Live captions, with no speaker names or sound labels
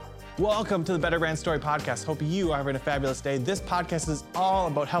Welcome to the Better Brand Story Podcast. Hope you are having a fabulous day. This podcast is all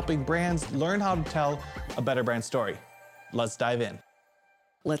about helping brands learn how to tell a better brand story. Let's dive in.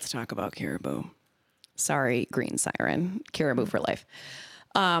 Let's talk about Caribou. Sorry, Green Siren. Caribou for life.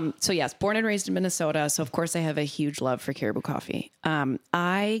 So yes, born and raised in Minnesota. So of course I have a huge love for Caribou Coffee.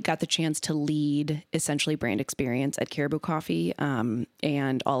 I got the chance to lead essentially brand experience at Caribou Coffee,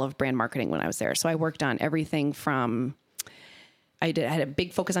 and all of brand marketing when I was there. So I worked on everything from, I had a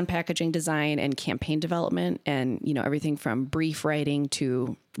big focus on packaging design and campaign development, and everything from brief writing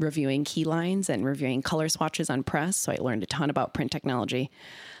to reviewing key lines and reviewing color swatches on press. So I learned a ton about print technology.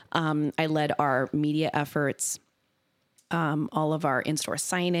 I led our media efforts, all of our in-store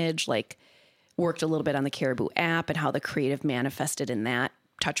signage, worked a little bit on the Caribou app and how the creative manifested in that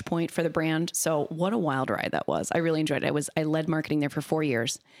touch point for the brand. So what a wild ride that was. I really enjoyed it. I led marketing there for 4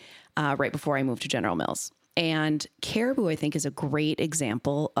 years, right before I moved to General Mills. And Caribou, I think, is a great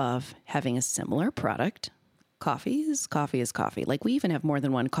example of having a similar product. Coffee is coffee. We even have more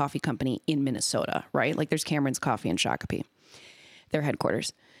than one coffee company in Minnesota, right? There's Cameron's Coffee in Shakopee, their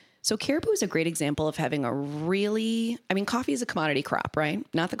headquarters. So Caribou is a great example of having coffee is a commodity crop, right?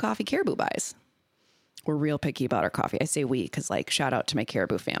 Not the coffee Caribou buys. We're real picky about our coffee. I say we because shout out to my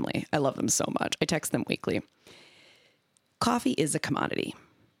Caribou family. I love them so much. I text them weekly. Coffee is a commodity.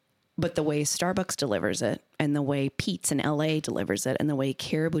 But the way Starbucks delivers it, and the way Pete's in LA delivers it, and the way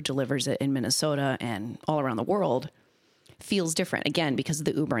Caribou delivers it in Minnesota and all around the world feels different. Again, because of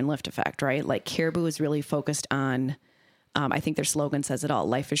the Uber and Lyft effect, right? Caribou is really focused on, I think their slogan says it all,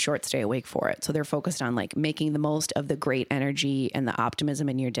 life is short, stay awake for it. So they're focused on making the most of the great energy and the optimism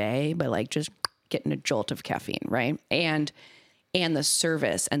in your day by just getting a jolt of caffeine, right? And the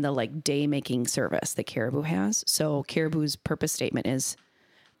service and the day making service that Caribou has. So Caribou's purpose statement is,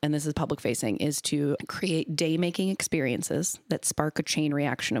 and this is public facing, is to create day-making experiences that spark a chain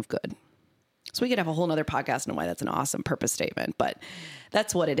reaction of good. So we could have a whole nother podcast on why that's an awesome purpose statement, but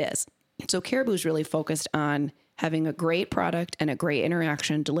that's what it is. So Caribou is really focused on having a great product and a great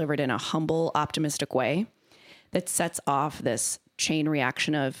interaction delivered in a humble, optimistic way that sets off this chain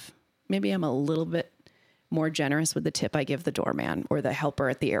reaction of, maybe I'm a little bit more generous with the tip I give the doorman or the helper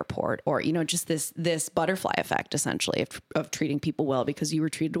at the airport, or, just this butterfly effect, essentially, of treating people well because you were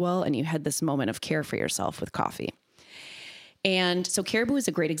treated well and you had this moment of care for yourself with coffee. And so Caribou is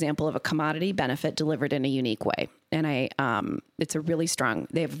a great example of a commodity benefit delivered in a unique way. And they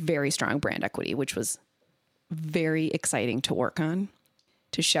have very strong brand equity, which was very exciting to work on,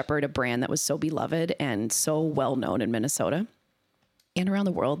 to shepherd a brand that was so beloved and so well known in Minnesota. And around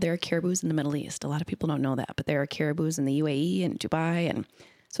the world, there are Caribous in the Middle East. A lot of people don't know that, but there are Caribous in the UAE and Dubai. And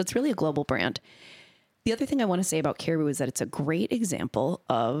so it's really a global brand. The other thing I want to say about Caribou is that it's a great example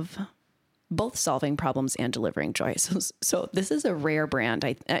of both solving problems and delivering joy. So this is a rare brand.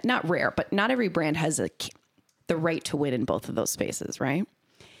 Not rare, but not every brand has the right to win in both of those spaces, right?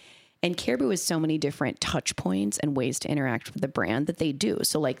 And Caribou has so many different touch points and ways to interact with the brand that they do.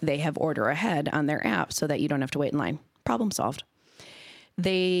 So they have order ahead on their app so that you don't have to wait in line. Problem solved.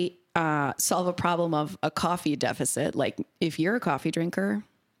 They solve a problem of a coffee deficit. If you're a coffee drinker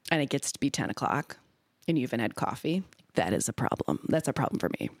and it gets to be 10 o'clock and you haven't had coffee, that is a problem. That's a problem for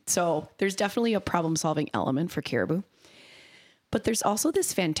me. So there's definitely a problem-solving element for Caribou. But there's also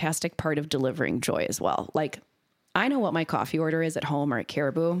this fantastic part of delivering joy as well. I know what my coffee order is at home or at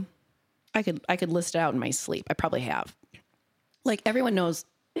Caribou. I could list it out in my sleep. I probably have. Everyone knows,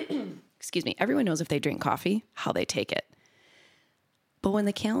 everyone knows if they drink coffee, how they take it. But when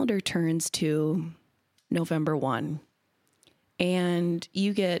the calendar turns to November 1 and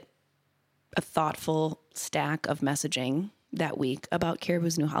you get a thoughtful stack of messaging that week about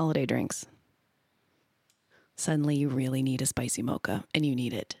Caribou's new holiday drinks, suddenly you really need a spicy mocha, and you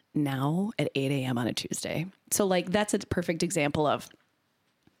need it now at 8 a.m. on a Tuesday. So that's a perfect example of,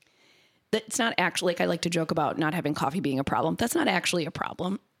 that's not actually, I like to joke about not having coffee being a problem. That's not actually a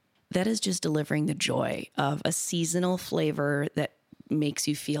problem. That is just delivering the joy of a seasonal flavor that makes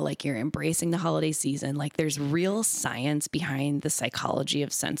you feel like you're embracing the holiday season. There's real science behind the psychology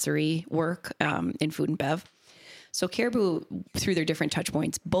of sensory work in food and bev. So Caribou, through their different touch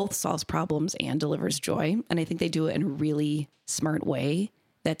points, both solves problems and delivers joy. And I think they do it in a really smart way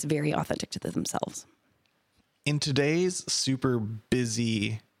that's very authentic to themselves. In today's super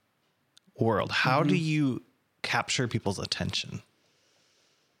busy world, how do you capture people's attention?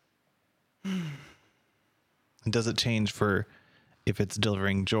 And does it change for if it's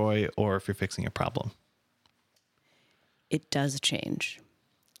delivering joy or if you're fixing a problem? It does change.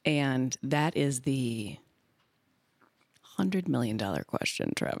 And that is the $100 million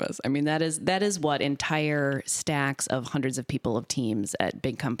question, Travis. I mean, that is what entire stacks of hundreds of people of teams at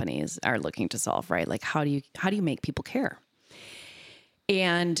big companies are looking to solve, right? Like, how do you make people care?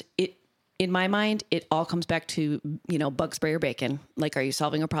 And in my mind, it all comes back to, bug spray or bacon. Like, are you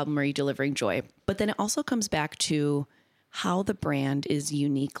solving a problem? Or are you delivering joy? But then it also comes back to how the brand is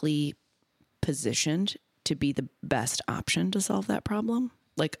uniquely positioned to be the best option to solve that problem.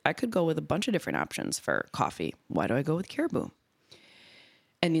 Like, I could go with a bunch of different options for coffee. Why do I go with Caribou?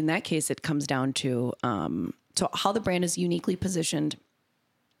 And in that case, it comes down to so how the brand is uniquely positioned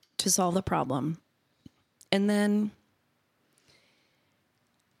to solve the problem. And then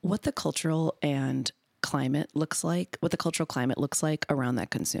what the cultural climate looks like around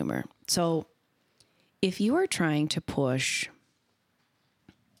that consumer. So if you are trying to push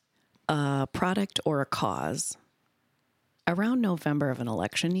a product or a cause around November of an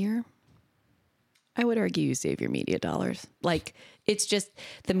election year, I would argue you save your media dollars. Like, it's just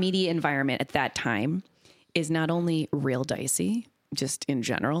the media environment at that time is not only real dicey, just in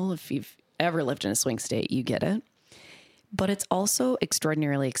general. If you've ever lived in a swing state, you get it. But it's also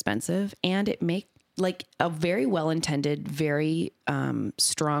extraordinarily expensive, and it make like a very well-intended, very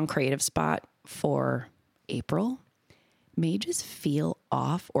strong creative spot for April may just feel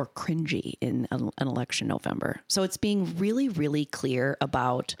off or cringy in an election November. So it's being really, really clear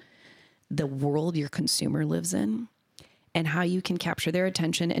about the world your consumer lives in and how you can capture their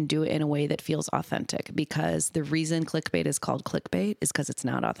attention and do it in a way that feels authentic. Because the reason clickbait is called clickbait is because it's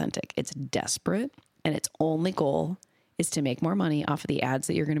not authentic. It's desperate, and its only goal is to make more money off of the ads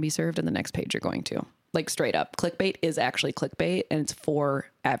that you're going to be served in the next page you're going to. Like, straight up, clickbait is actually clickbait, and it's for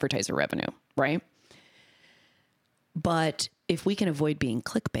advertiser revenue, right? But if we can avoid being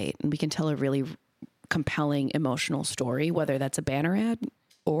clickbait and we can tell a really compelling emotional story, whether that's a banner ad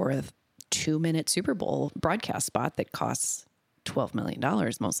or a 2-minute Super Bowl broadcast spot that costs $12 million,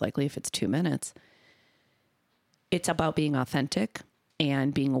 most likely if it's 2 minutes, it's about being authentic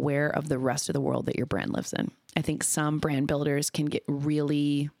and being aware of the rest of the world that your brand lives in. I think some brand builders can get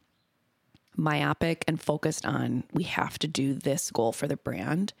really myopic and focused on, we have to do this goal for the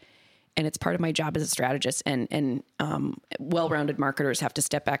brand. And it's part of my job as a strategist, and well-rounded marketers have to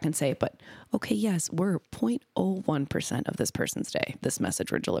step back and say, but okay, yes, we're 0.01% of this person's day, this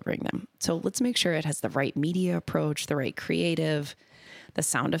message we're delivering them. So let's make sure it has the right media approach, the right creative, the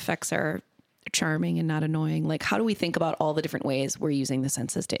sound effects are charming and not annoying. Like, how do we think about all the different ways we're using the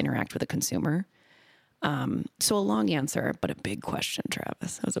senses to interact with a consumer? So a long answer, but a big question,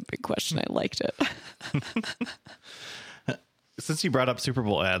 Travis. That was a big question. I liked it. Since you brought up Super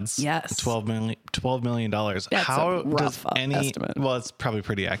Bowl ads, yes, $12 million. That's how a rough does any estimate. Well, it's probably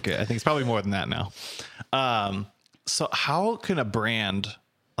pretty accurate. I think it's probably more than that now. So how can a brand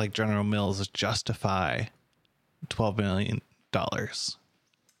like General Mills justify $12 million?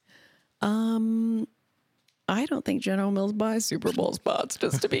 I don't think General Mills buys Super Bowl spots,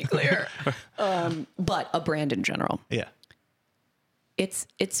 just to be clear. But a brand in general. Yeah. It's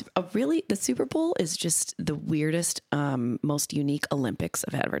a really, the Super Bowl is just the weirdest, most unique Olympics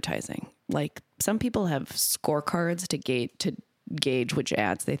of advertising. Like, some people have scorecards to gauge which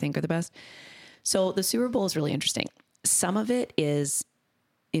ads they think are the best. So the Super Bowl is really interesting. Some of it is,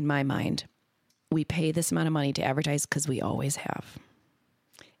 in my mind, we pay this amount of money to advertise because we always have.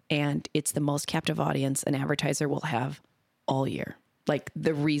 And it's the most captive audience an advertiser will have all year. Like,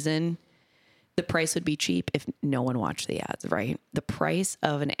 the reason the price would be cheap if no one watched the ads, right? The price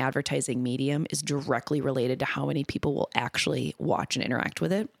of an advertising medium is directly related to how many people will actually watch and interact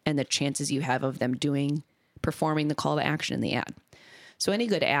with it, and the chances you have of them performing the call to action in the ad. So any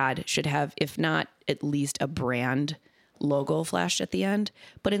good ad should have, if not at least a brand logo flashed at the end.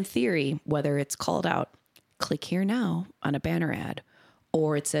 But in theory, whether it's called out, click here now on a banner ad,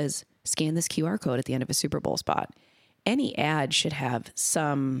 or it says, scan this QR code at the end of a Super Bowl spot, any ad should have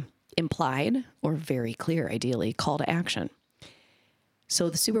some implied or very clear, ideally, call to action. So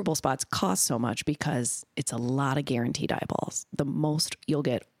the Super Bowl spots cost so much because it's a lot of guaranteed eyeballs, the most you'll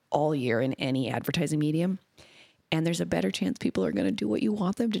get all year in any advertising medium. And there's a better chance people are going to do what you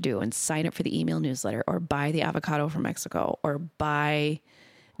want them to do and sign up for the email newsletter, or buy the avocado from Mexico, or buy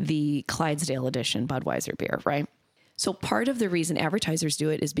the Clydesdale edition Budweiser beer, right? So part of the reason advertisers do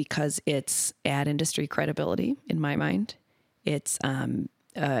it is because it's ad industry credibility, in my mind. It's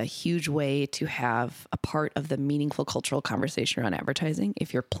a huge way to have a part of the meaningful cultural conversation around advertising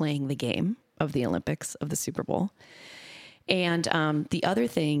if you're playing the game of the Olympics, of the Super Bowl. And the other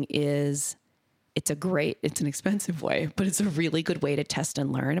thing is, it's an expensive way, but it's a really good way to test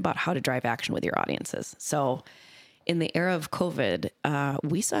and learn about how to drive action with your audiences. So in the era of COVID,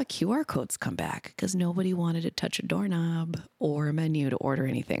 we saw QR codes come back because nobody wanted to touch a doorknob or a menu to order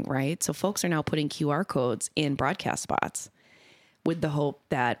anything, right? So folks are now putting QR codes in broadcast spots with the hope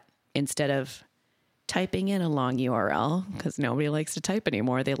that instead of typing in a long URL, because nobody likes to type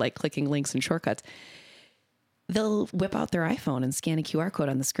anymore, they like clicking links and shortcuts, they'll whip out their iPhone and scan a QR code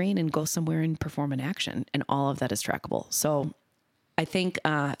on the screen and go somewhere and perform an action. And all of that is trackable. So I think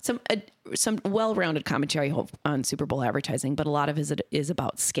some well-rounded commentary on Super Bowl advertising, but a lot of it is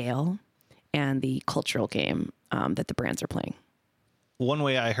about scale and the cultural game that the brands are playing. One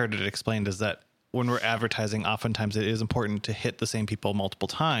way I heard it explained is that when we're advertising, oftentimes it is important to hit the same people multiple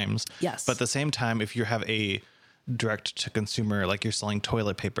times. Yes. But at the same time, if you have a direct to consumer, like you're selling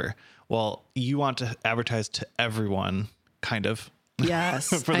toilet paper, well, you want to advertise to everyone, kind of. Yes.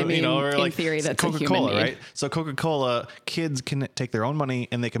 For the, or in like theory, that's Coca-Cola, a human right? So Coca-Cola, kids can take their own money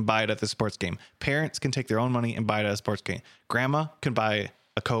and they can buy it at the sports game. Parents can take their own money and buy it at a sports game. Grandma can buy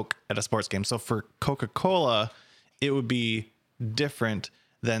a Coke at a sports game. So for Coca-Cola, it would be different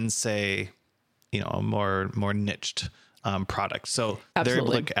than, say, a more niched product. So They're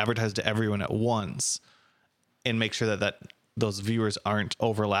able to advertise to everyone at once and make sure that those viewers aren't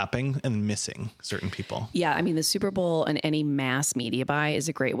overlapping and missing certain people. Yeah, I mean, the Super Bowl and any mass media buy is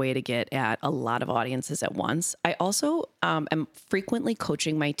a great way to get at a lot of audiences at once. I also am frequently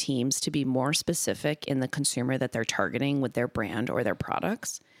coaching my teams to be more specific in the consumer that they're targeting with their brand or their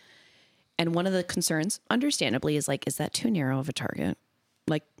products. And one of the concerns, understandably, is like, is that too narrow of a target?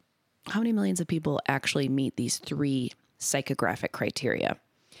 Like, how many millions of people actually meet these 3 psychographic criteria?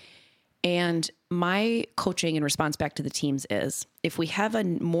 And my coaching in response back to the teams is, if we have a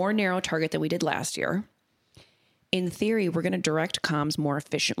more narrow target than we did last year, in theory, we're going to direct comms more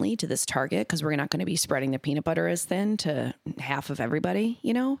efficiently to this target because we're not going to be spreading the peanut butter as thin to half of everybody,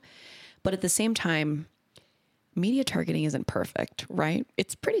 But at the same time, media targeting isn't perfect, right?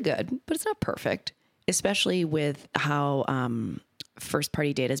 It's pretty good, but it's not perfect, especially with how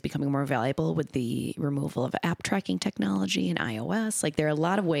first-party data is becoming more valuable with the removal of app tracking technology in iOS. Like, there are a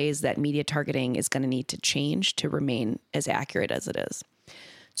lot of ways that media targeting is going to need to change to remain as accurate as it is.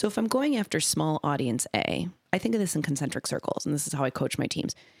 So if I'm going after small audience A, I think of this in concentric circles, and this is how I coach my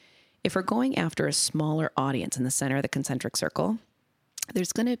teams. If we're going after a smaller audience in the center of the concentric circle,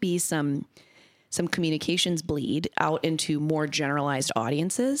 there's going to be some communications bleed out into more generalized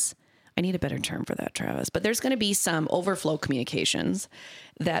audiences. I need a better term for that, Travis. But there's going to be some overflow communications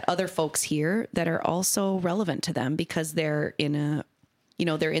that other folks hear that are also relevant to them because they're in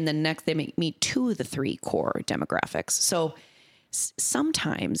the next, they meet 2 of the 3 core demographics. So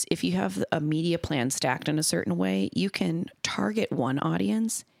sometimes if you have a media plan stacked in a certain way, you can target one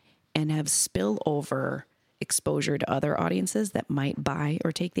audience and have spillover exposure to other audiences that might buy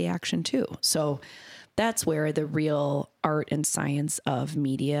or take the action too. So that's where the real art and science of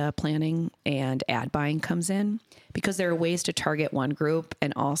media planning and ad buying comes in, because there are ways to target one group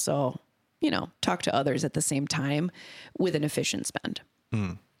and also, talk to others at the same time with an efficient spend.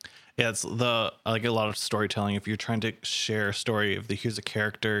 Yeah, it's I like a lot of storytelling. If you're trying to share a story of here's a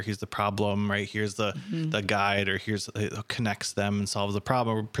character, here's the problem, right? Here's the guide, or here's connects them and solves the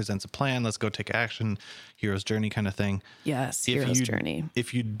problem, or presents a plan. Let's go take action. Hero's journey kind of thing. Yes, hero's journey.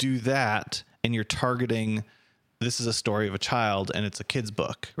 If you do that and you're targeting, this is a story of a child and it's a kid's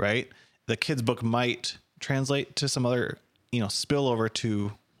book, right? The kid's book might translate to some other, spill over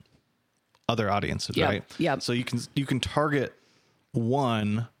to other audiences, right? Yeah. So you can target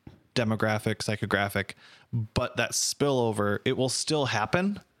one demographic, psychographic, but that spillover, it will still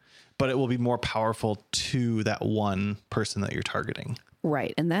happen, but it will be more powerful to that one person that you're targeting.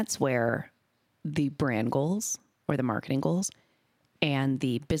 Right. And that's where the brand goals or the marketing goals and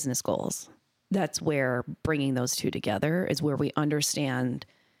the business goals, that's where bringing those 2 together is where we understand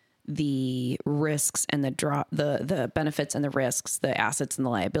the risks and the benefits and the risks, the assets and the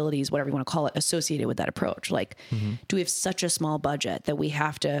liabilities, whatever you want to call it, associated with that approach. Like, do we have such a small budget that we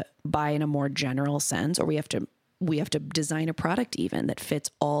have to buy in a more general sense, or we have to design a product even that fits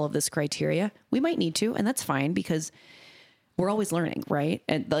all of this criteria? We might need to, and that's fine because we're always learning, right?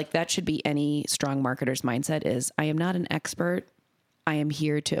 And like, that should be any strong marketer's mindset is, I am not an expert. I am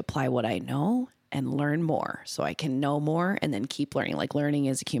here to apply what I know and learn more so I can know more and then keep learning. Like, learning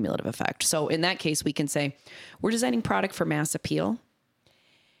is a cumulative effect. So in that case, we can say we're designing product for mass appeal,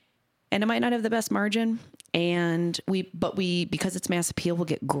 and it might not have the best margin, and because it's mass appeal, we'll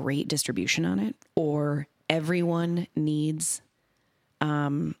get great distribution on it, or everyone needs,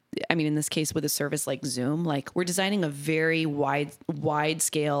 in this case with a service like Zoom, like, we're designing a very wide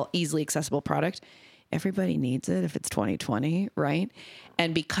scale, easily accessible product. everybody needs it if it's 2020, right?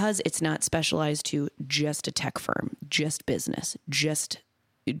 And because it's not specialized to just a tech firm, just business, just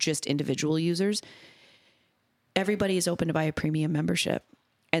individual users, everybody is open to buy a premium membership.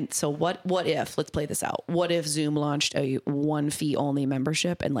 And so what if, let's play this out. What if Zoom launched a one fee only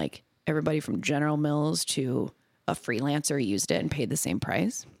membership and like everybody from General Mills to a freelancer used it and paid the same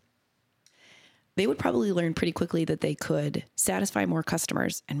price? They would probably learn pretty quickly that they could satisfy more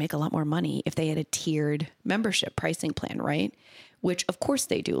customers and make a lot more money if they had a tiered membership pricing plan, right? Which of course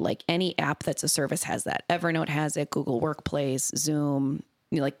they do. Like any app that's a service has that. Evernote has it, Google Workplace, Zoom,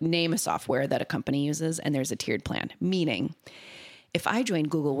 like name a software that a company uses and there's a tiered plan. Meaning if I join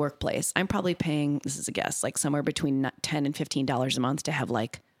Google Workplace, I'm probably paying, this is a guess, like somewhere between $10 and $15 a month to have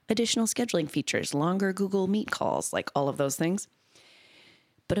like additional scheduling features, longer Google Meet calls, like all of those things.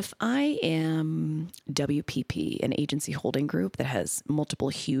 But if I am WPP, an agency holding group that has multiple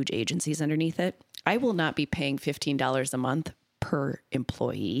huge agencies underneath it, I will not be paying $15 a month per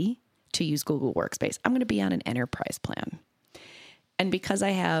employee to use Google Workspace. I'm going to be on an enterprise plan. And because I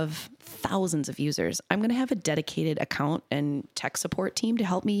have thousands of users, I'm going to have a dedicated account and tech support team to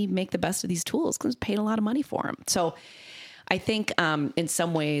help me make the best of these tools because I'm paying a lot of money for them. So I think in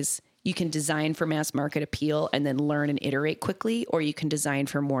some ways, you can design for mass market appeal and then learn and iterate quickly, or you can design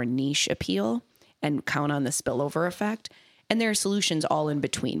for more niche appeal and count on the spillover effect. And there are solutions all in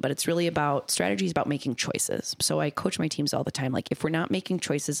between, but it's really about strategies about making choices. So I coach my teams all the time. Like if we're not making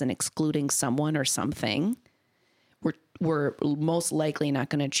choices and excluding someone or something, we're most likely not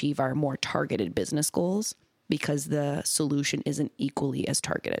going to achieve our more targeted business goals because the solution isn't equally as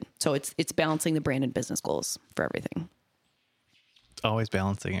targeted. So it's balancing the brand and business goals for everything. Always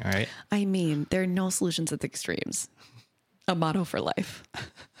balancing it, right? I mean, there are no solutions at the extremes. A motto for life.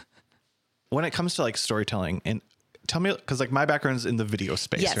 When it comes to like storytelling, and tell me, because like my background's in the video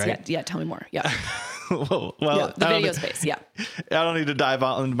space, yes, right? Yeah, tell me more. Yeah. well, yeah, the video space. Yeah. I don't need to dive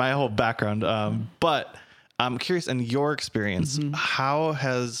on my whole background, but I'm curious, in your experience, how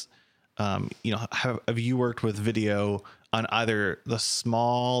has, have you worked with video on either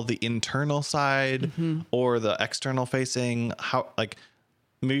the internal side or the external facing? How, like,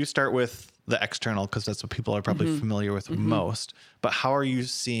 maybe start with the external because that's what people are probably familiar with most. But how are you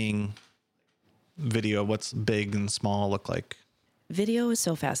seeing video? What's big and small look like? Video is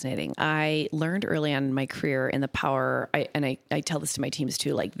so fascinating. I learned early on in my career in the power, I tell this to my teams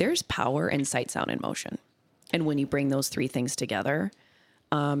too, like there's power in sight, sound, and motion. And when you bring those three things together,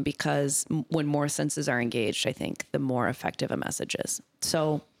 because when more senses are engaged, I think the more effective a message is.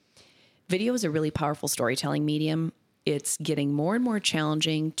 So video is a really powerful storytelling medium. It's getting more and more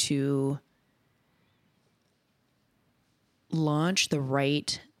challenging to launch the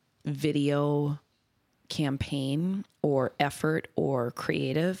right video campaign or effort or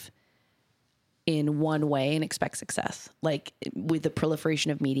creative in one way and expect success. Like with the proliferation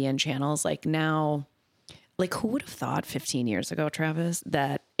of media and channels, like now, like who would have thought 15 years ago, Travis,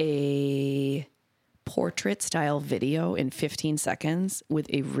 that a portrait style video in 15 seconds with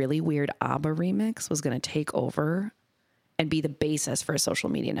a really weird ABBA remix was going to take over and be the basis for a social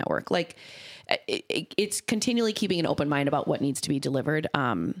media network. Like it's continually keeping an open mind about what needs to be delivered.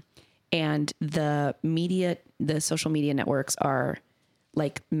 And the social media networks are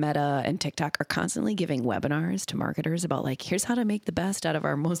like Meta and TikTok are constantly giving webinars to marketers about like, here's how to make the best out of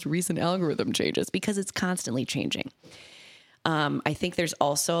our most recent algorithm changes because it's constantly changing. I think there's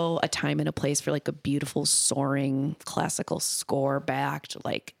also a time and a place for like a beautiful soaring classical score backed,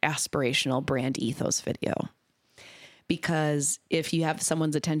 like aspirational brand ethos video. Because if you have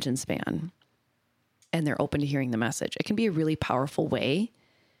someone's attention span and they're open to hearing the message, it can be a really powerful way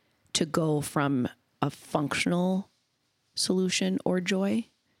to go from a functional solution or joy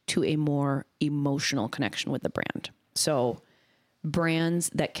to a more emotional connection with the brand. So brands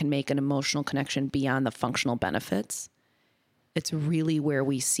that can make an emotional connection beyond the functional benefits, it's really where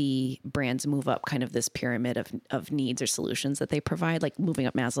we see brands move up kind of this pyramid of needs or solutions that they provide, like moving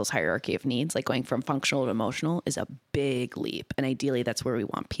up Maslow's hierarchy of needs, like going from functional to emotional is a big leap. And ideally that's where we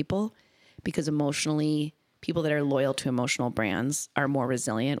want people, because emotionally, people that are loyal to emotional brands are more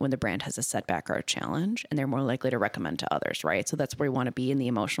resilient when the brand has a setback or a challenge, and they're more likely to recommend to others, right? So that's where we want to be in the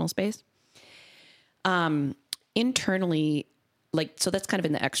emotional space. Internally, so that's kind of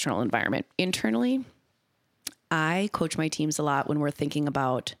in the external environment. Internally, I coach my teams a lot when we're thinking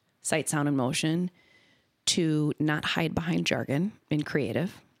about sight, sound, and motion to not hide behind jargon in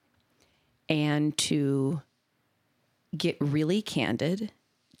creative and to get really candid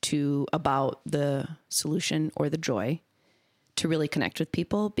about the solution or the joy to really connect with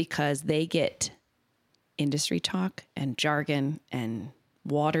people, because they get industry talk and jargon and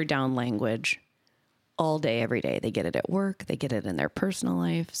watered down language all day, every day. They get it at work. They get it in their personal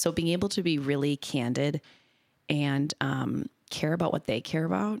life. So being able to be really candid and care about what they care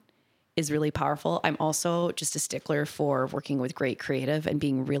about is really powerful. I'm also just a stickler for working with great creative and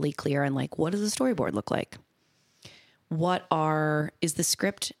being really clear on like, what does the storyboard look like? Is the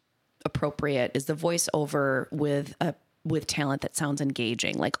script appropriate? Is the voiceover with talent that sounds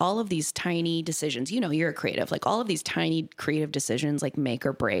engaging? Like all of these tiny decisions, you're a creative, like all of these tiny creative decisions, like make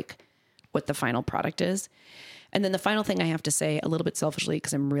or break what the final product is. And then the final thing I have to say, a little bit selfishly,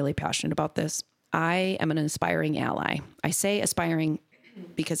 because I'm really passionate about this, I am an aspiring ally. I say aspiring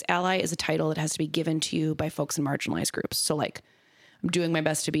because ally is a title that has to be given to you by folks in marginalized groups. So like I'm doing my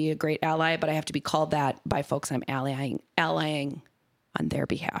best to be a great ally, but I have to be called that by folks I'm allying on their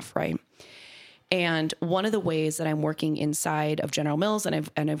behalf, right? And one of the ways that I'm working inside of General Mills,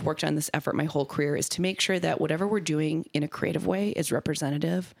 and I've worked on this effort my whole career, is to make sure that whatever we're doing in a creative way is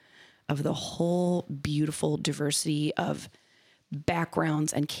representative of the whole beautiful diversity of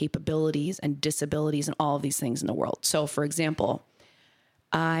backgrounds and capabilities and disabilities and all of these things in the world. So for example,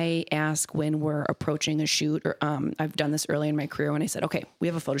 I ask when we're approaching a shoot, or I've done this early in my career when I said, okay, we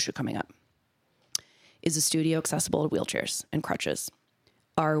have a photo shoot coming up. Is the studio accessible to wheelchairs and crutches?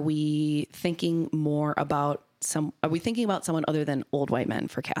 Are we thinking about someone other than old white men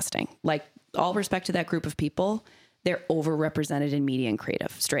for casting? Like, all respect to that group of people, they're overrepresented in media and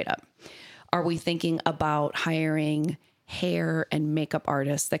creative, straight up. Are we thinking about hiring hair and makeup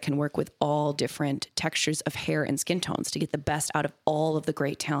artists that can work with all different textures of hair and skin tones to get the best out of all of the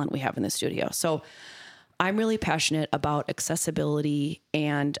great talent we have in the studio? So I'm really passionate about accessibility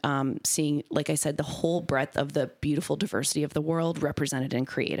and seeing, like I said, the whole breadth of the beautiful diversity of the world represented in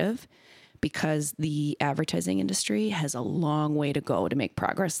creative, because the advertising industry has a long way to go to make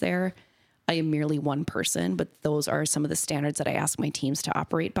progress there. I am merely one person, but those are some of the standards that I ask my teams to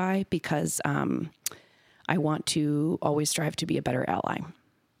operate by, because I want to always strive to be a better ally.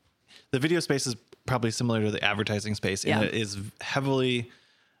 The video space is probably similar to the advertising space, and it is heavily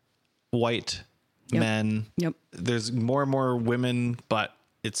white men. Yep. There's more and more women, but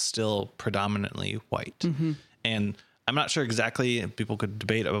it's still predominantly white. Mm-hmm. And I'm not sure exactly, people could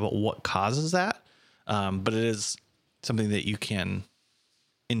debate about what causes that. But it is something that you can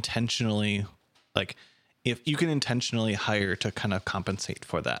intentionally, like, if you can intentionally hire to kind of compensate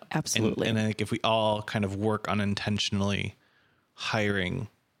for that. Absolutely. And I think if we all kind of work on intentionally hiring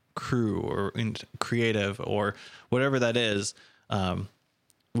crew or creative or whatever that is,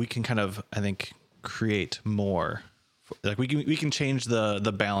 we can kind of, I think, create more. Like we can change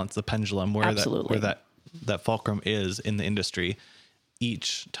the balance, the pendulum, where that fulcrum is in the industry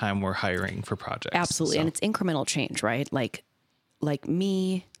each time we're hiring for projects. Absolutely. So. And it's incremental change, right? Like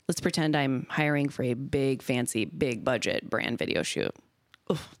me, let's pretend I'm hiring for a big, fancy, big budget brand video shoot.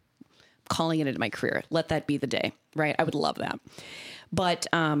 Oof, calling it into my career. Let that be the day, right? I would love that. But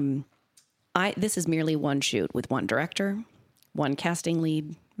this is merely one shoot with one director, one casting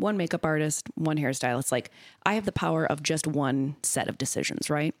lead, one makeup artist, one hairstylist. Like, I have the power of just one set of decisions,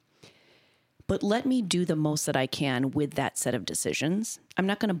 right? But let me do the most that I can with that set of decisions. I'm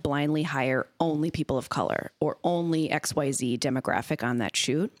not going to blindly hire only people of color or only XYZ demographic on that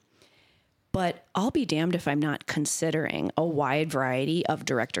shoot. But I'll be damned if I'm not considering a wide variety of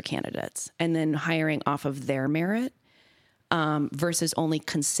director candidates and then hiring off of their merit versus only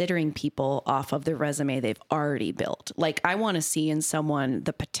considering people off of the resume they've already built. Like, I want to see in someone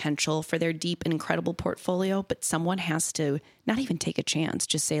the potential for their deep and incredible portfolio, but someone has to not even take a chance.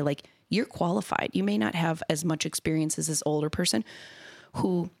 Just say, like, you're qualified. You may not have as much experience as this older person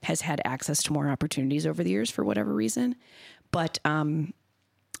who has had access to more opportunities over the years for whatever reason. But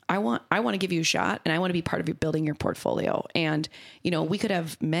I want to give you a shot, and I want to be part of building your portfolio. And, we could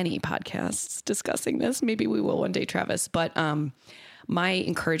have many podcasts discussing this. Maybe we will one day, Travis. But my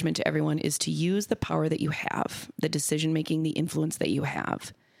encouragement to everyone is to use the power that you have, the decision-making, the influence that you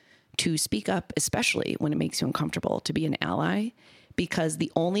have, to speak up, especially when it makes you uncomfortable, to be an ally, because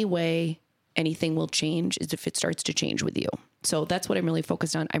the only way anything will change is if it starts to change with you. So that's what I'm really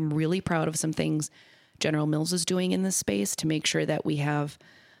focused on. I'm really proud of some things General Mills is doing in this space to make sure that we have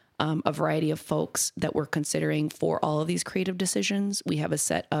a variety of folks that we're considering for all of these creative decisions. We have a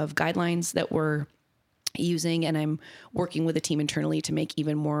set of guidelines that we're using, and I'm working with a team internally to make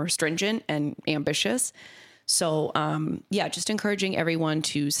even more stringent and ambitious. So, just encouraging everyone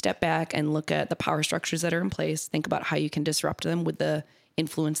to step back and look at the power structures that are in place, think about how you can disrupt them with the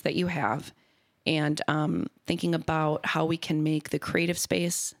influence that you have, and thinking about how we can make the creative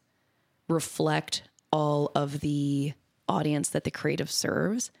space reflect all of the audience that the creative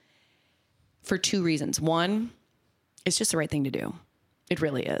serves. For two reasons. One, it's just the right thing to do. It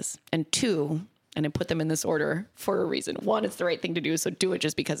really is. And two, And I put them in this order for a reason. One, it's the right thing to do, so do it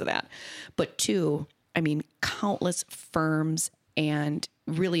just because of that. But two, I mean, countless firms and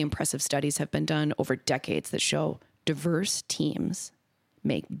really impressive studies have been done over decades that show diverse teams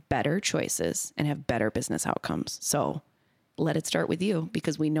make better choices and have better business outcomes. So let it start with you,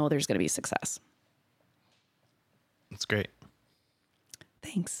 because we know there's going to be success. That's great.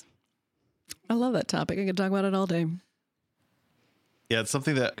 Thanks. I love that topic. I could talk about it all day. Yeah, it's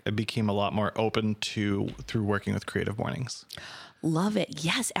something that I became a lot more open to through working with Creative Mornings. Love it.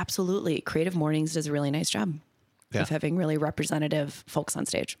 Yes, absolutely. Creative Mornings does a really nice job of having really representative folks on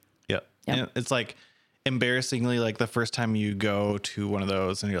stage. Yeah. And it's like embarrassingly, like the first time you go to one of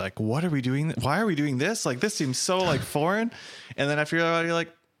those and you're like, what are we doing? Why are we doing this? Like, this seems so like foreign. And then after you're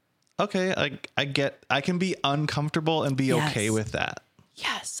like, okay, I can be uncomfortable and be okay with that.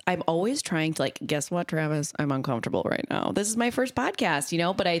 Yes. I'm always trying to guess what, Travis? I'm uncomfortable right now. This is my first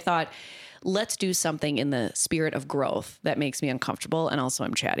podcast, but I thought, let's do something in the spirit of growth that makes me uncomfortable. And also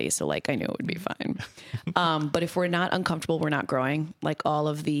I'm chatty. So I knew it would be fine. But if we're not uncomfortable, we're not growing. Like all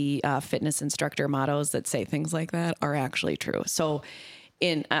of the fitness instructor mottos that say things like that are actually true. So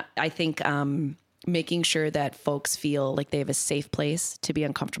I think making sure that folks feel like they have a safe place to be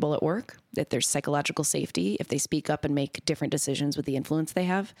uncomfortable at work, that there's psychological safety if they speak up and make different decisions with the influence they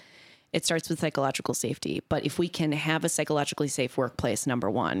have. It starts with psychological safety. But if we can have a psychologically safe workplace, number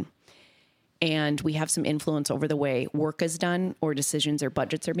one, and we have some influence over the way work is done or decisions or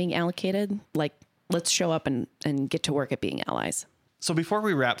budgets are being allocated, let's show up and get to work at being allies. So before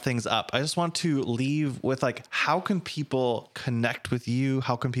we wrap things up, I just want to leave with how can people connect with you?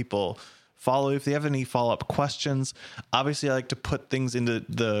 How can people follow if they have any follow-up questions? Obviously, I like to put things into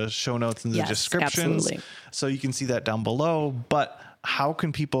the show notes and the descriptions. Absolutely. So you can see that down below. But how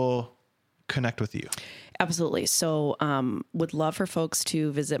can people connect with you? Absolutely. So would love for folks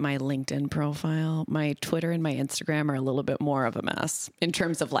to visit my LinkedIn profile. My Twitter and my Instagram are a little bit more of a mess in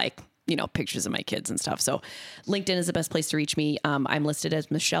terms of pictures of my kids and stuff. So LinkedIn is the best place to reach me. I'm listed as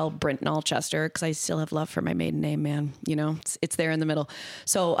Michelle Brintnall Chester because I still have love for my maiden name, man. It's there in the middle.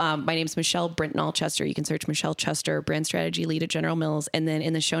 So my name's Michelle Brintnall Chester. You can search Michelle Chester, brand strategy lead at General Mills. And then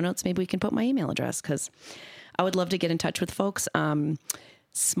in the show notes, maybe we can put my email address because I would love to get in touch with folks.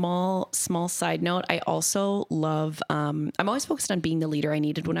 Small side note. I also love, I'm always focused on being the leader I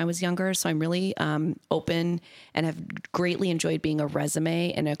needed when I was younger. So I'm really open and have greatly enjoyed being a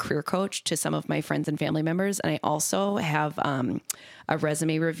resume and a career coach to some of my friends and family members. And I also have a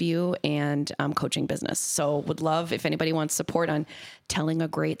resume review and coaching business. So would love if anybody wants support on telling a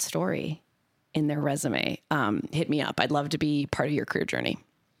great story in their resume, hit me up. I'd love to be part of your career journey.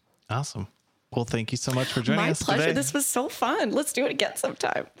 Awesome. Well, thank you so much for joining us today. My pleasure. This was so fun. Let's do it again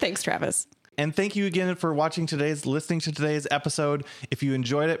sometime. Thanks, Travis. And thank you again for listening to today's episode. If you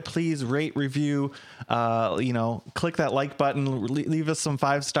enjoyed it, please rate, review, click that like button, leave us some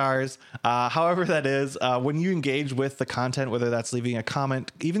 5 stars. However that is, when you engage with the content, whether that's leaving a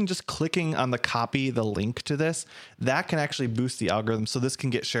comment, even just clicking on the link to this, that can actually boost the algorithm. So this can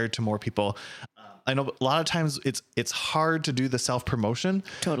get shared to more people. I know a lot of times it's hard to do the self-promotion.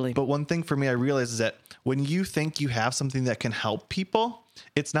 Totally. But one thing for me, I realize is that when you think you have something that can help people,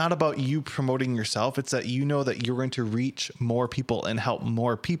 it's not about you promoting yourself. It's that that you're going to reach more people and help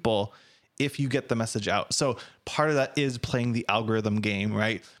more people if you get the message out. So part of that is playing the algorithm game,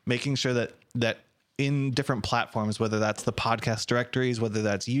 right? Making sure that in different platforms, whether that's the podcast directories, whether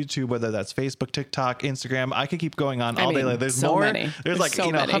that's YouTube, whether that's Facebook, TikTok, Instagram, I could keep going on all day. There's so more. Many. There's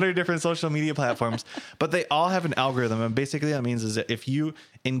 100 different social media platforms, but they all have an algorithm. And basically that means is that if you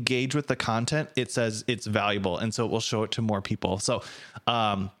engage with the content, it says it's valuable. And so it will show it to more people. So,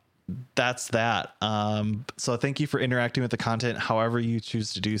 that's that. So thank you for interacting with the content, however you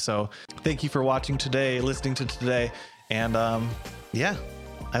choose to do so. Thank you for watching today, listening to today. And,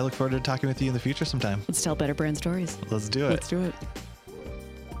 I look forward to talking with you in the future sometime. Let's tell better brand stories. Let's do it. Let's do it.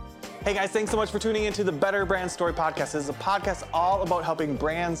 Hey guys, thanks so much for tuning into the Better Brand Story Podcast. This is a podcast all about helping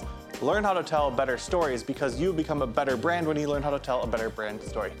brands learn how to tell better stories because you become a better brand when you learn how to tell a better brand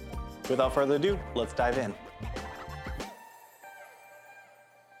story. Without further ado, let's dive in.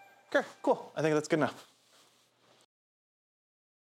 Okay, cool. I think that's good enough.